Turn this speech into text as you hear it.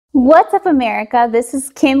What's up, America? This is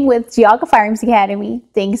Kim with Geauga Firearms Academy.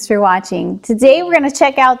 Thanks for watching. Today we're going to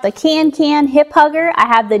check out the Can Hip Hugger. I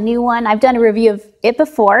have the new one. I've done a review of it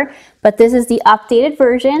before, but this is the updated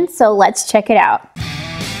version, so let's check it out.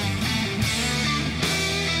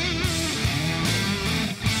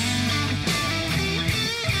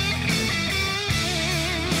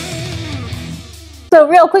 So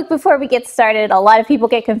real quick before we get started, a lot of people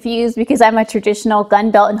get confused because I'm a traditional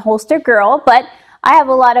gun belt and holster girl, but I have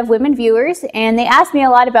a lot of women viewers and they ask me a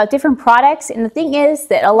lot about different products, and the thing is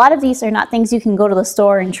that a lot of these are not things you can go to the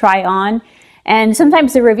store and try on, and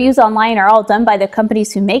sometimes the reviews online are all done by the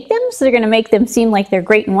companies who make them, so they're going to make them seem like they're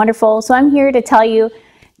great and wonderful. So I'm here to tell you,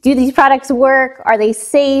 do these products work? Are they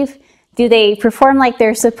safe? Do they perform like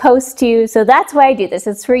they're supposed to? So that's why I do this.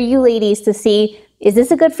 It's for you ladies to see, is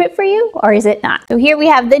this a good fit for you or is it not? So here we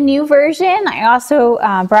have the new version. I also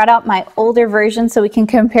brought out my older version so we can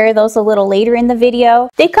compare those a little later in the video.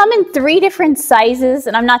 They come in 3 different sizes,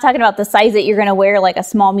 and I'm not talking about the size that you're gonna wear, like a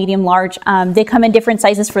small, medium, large. They come in different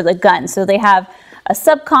sizes for the gun. So they have a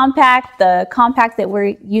subcompact, the compact that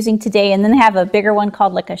we're using today, and then they have a bigger one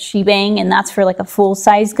called like a shebang, and that's for like a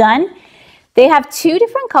full-size gun. They have 2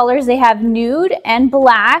 different colors. They have nude and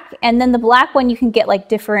black, and then the black one you can get like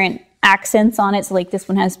different accents on it. So like this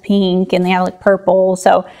one has pink and they have like purple.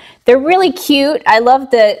 So they're really cute. I love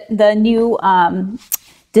the new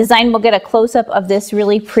design. We'll get a close-up of this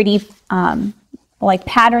really pretty like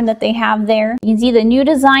pattern that they have there. You can see the new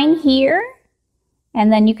design here.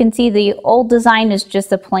 And then you can see the old design is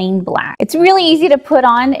just a plain black. It's really easy to put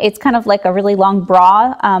on. It's kind of like a really long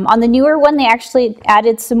bra. On the newer one, they actually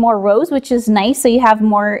added some more rows, which is nice. So you have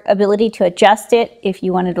more ability to adjust it if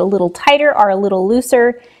you want it a little tighter or a little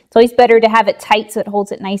looser. It's always better to have it tight so it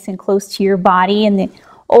holds it nice and close to your body. In the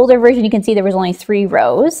older version, you can see there was only 3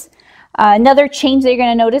 rows. Another change that you're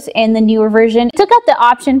going to notice in the newer version, it took out the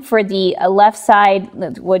option for the left side,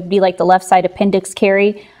 that would be like the left side appendix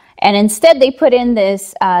carry. And instead they put in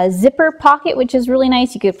this zipper pocket, which is really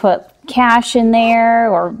nice. You could put cash in there,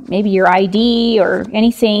 or maybe your ID or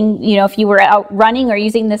anything. You know, if you were out running or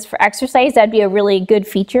using this for exercise, that'd be a really good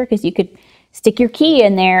feature because you could stick your key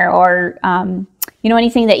in there, or you know,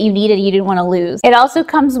 anything that you needed you didn't want to lose. It also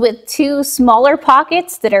comes with 2 smaller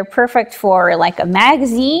pockets that are perfect for like a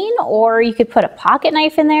magazine, or you could put a pocket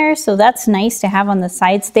knife in there. So that's nice to have on the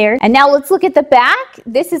sides there. And now let's look at the back.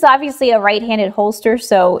 This is obviously a right-handed holster,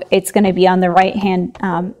 so it's going to be on the right-hand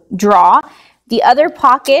draw. The other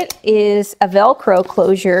pocket is a Velcro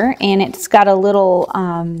closure, and it's got a little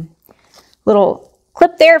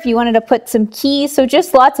clip there if you wanted to put some keys. So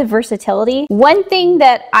just lots of versatility. One thing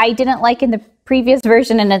that I didn't like in the previous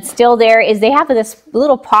version, and it's still there, is they have this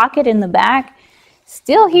little pocket in the back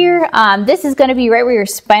still here. This is going to be right where your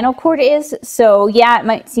spinal cord is. So yeah, it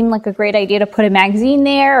might seem like a great idea to put a magazine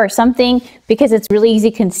there or something because it's really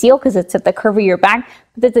easy to conceal because it's at the curve of your back.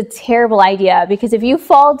 But that's a terrible idea, because if you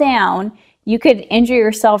fall down, you could injure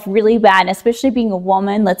yourself really bad, especially being a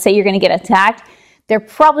woman. Let's say you're going to get attacked. They're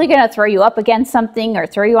probably going to throw you up against something or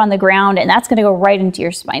throw you on the ground, and that's going to go right into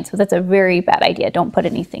your spine. So that's a very bad idea. Don't put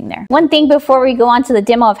anything there. One thing before we go on to the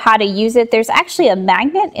demo of how to use it, there's actually a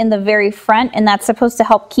magnet in the very front, and that's supposed to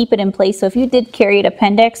help keep it in place. So if you did carry an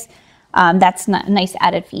appendix, that's a nice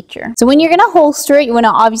added feature. So when you're going to holster it, you want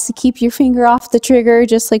to obviously keep your finger off the trigger,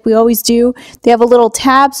 just like we always do. They have a little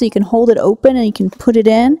tab so you can hold it open and you can put it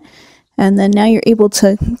in. And then now you're able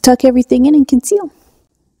to tuck everything in and conceal.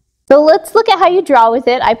 So let's look at how you draw with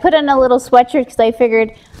it. I put in a little sweatshirt because I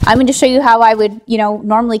figured I'm going to show you how I would, you know,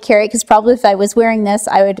 normally carry it, because probably if I was wearing this,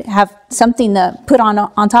 I would have something to put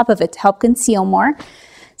on top of it to help conceal more.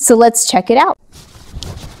 So let's check it out.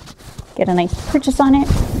 Get a nice purchase on it,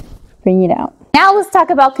 bring it out. Now let's talk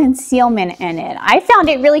about concealment in it. I found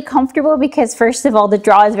it really comfortable because, first of all, the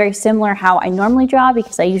draw is very similar how I normally draw,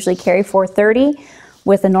 because I usually carry 430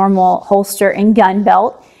 with a normal holster and gun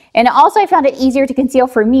belt. And also I found it easier to conceal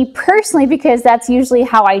for me personally, because that's usually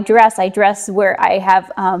how I dress. I dress where I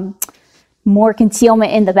have more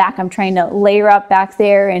concealment in the back. I'm trying to layer up back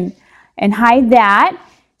there and hide that.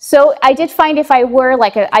 So I did find if I were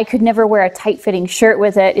like I could never wear a tight-fitting shirt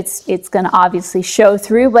with it. It's going to obviously show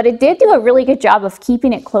through, but it did do a really good job of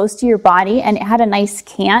keeping it close to your body, and it had a nice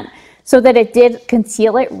cant so that it did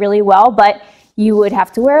conceal it really well, but you would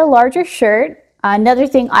have to wear a larger shirt. Another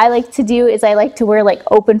thing I like to do is I like to wear like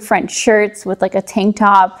open front shirts with like a tank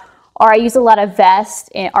top, or I use a lot of vests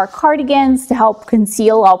or cardigans to help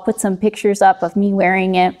conceal. I'll put some pictures up of me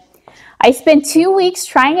wearing it. I spent 2 weeks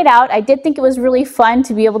trying it out. I did think it was really fun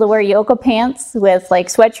to be able to wear yoga pants with like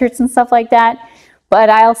sweatshirts and stuff like that. but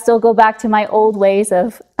I'll still go back to my old ways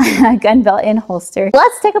of gun belt in holster.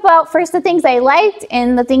 Let's talk about first the things I liked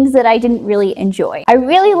and the things that I didn't really enjoy. I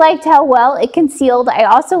really liked how well it concealed. I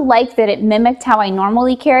also liked that it mimicked how I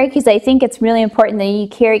normally carry, because I think it's really important that you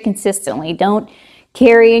carry consistently. Don't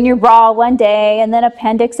carry in your bra one day and then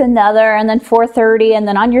appendix another and then 430 and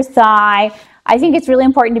then on your thigh. I think it's really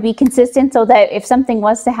important to be consistent so that if something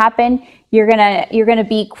was to happen, you're gonna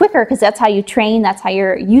be quicker, because that's how you train, that's how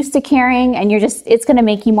you're used to carrying, and it's gonna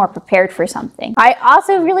make you more prepared for something. I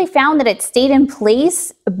also really found that it stayed in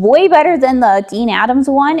place way better than the Dean Adams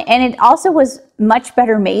one, and it also was much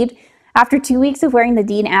better made. After 2 weeks of wearing the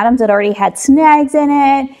Dean Adams, it already had snags in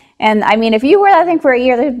it. And I mean, if you wear that thing for a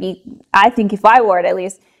year, I think if I wore it at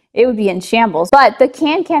least, it would be in shambles. But the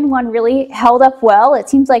Can one really held up well. It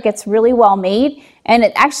seems like it's really well made, and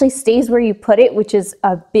it actually stays where you put it, which is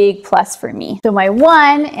a big plus for me. So my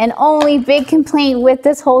one and only big complaint with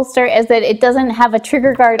this holster is that it doesn't have a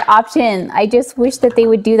trigger guard option. I just wish that they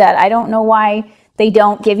would do that. I don't know why they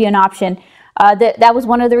don't give you an option. That was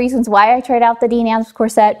one of the reasons why I tried out the Dean Adams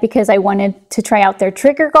corset, because I wanted to try out their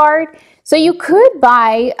trigger guard. So you could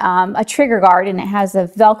buy a trigger guard, and it has a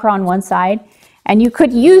Velcro on one side, and you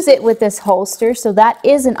could use it with this holster, so that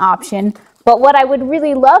is an option. But what I would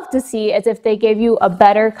really love to see is if they gave you a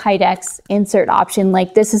better Kydex insert option.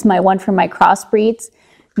 Like this is my one for my crossbreeds.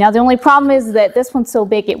 Now the only problem is that this one's so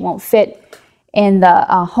big it won't fit in the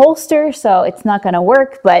holster, so it's not going to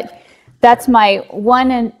work. But that's my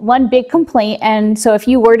one big complaint. And so if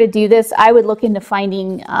you were to do this, I would look into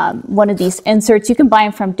finding one of these inserts. You can buy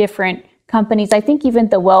them from different companies. I think even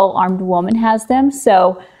the Well-Armed Woman has them.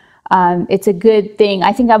 So it's a good thing.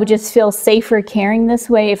 I think I would just feel safer carrying this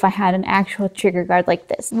way if I had an actual trigger guard like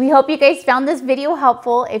this. We hope you guys found this video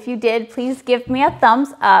helpful. If you did, please give me a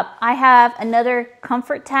thumbs up. I have another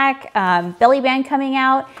Comfort Tac belly band coming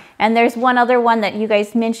out, and there's one other one that you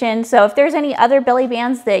guys mentioned. So if there's any other belly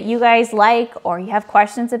bands that you guys like or you have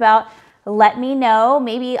questions about, let me know.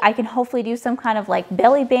 Maybe I can hopefully do some kind of like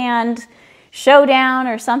belly band showdown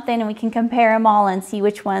or something, and we can compare them all and see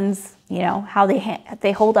which ones, you know, how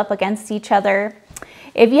they hold up against each other.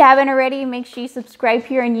 If you haven't already, make sure you subscribe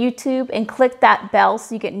here on YouTube and click that bell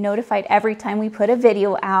so you get notified every time we put a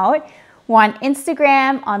video out. We're on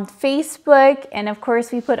Instagram, on Facebook, and of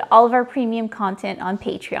course we put all of our premium content on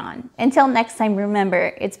Patreon. Until next time,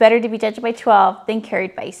 remember, it's better to be judged by 12 than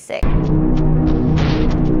carried by 6.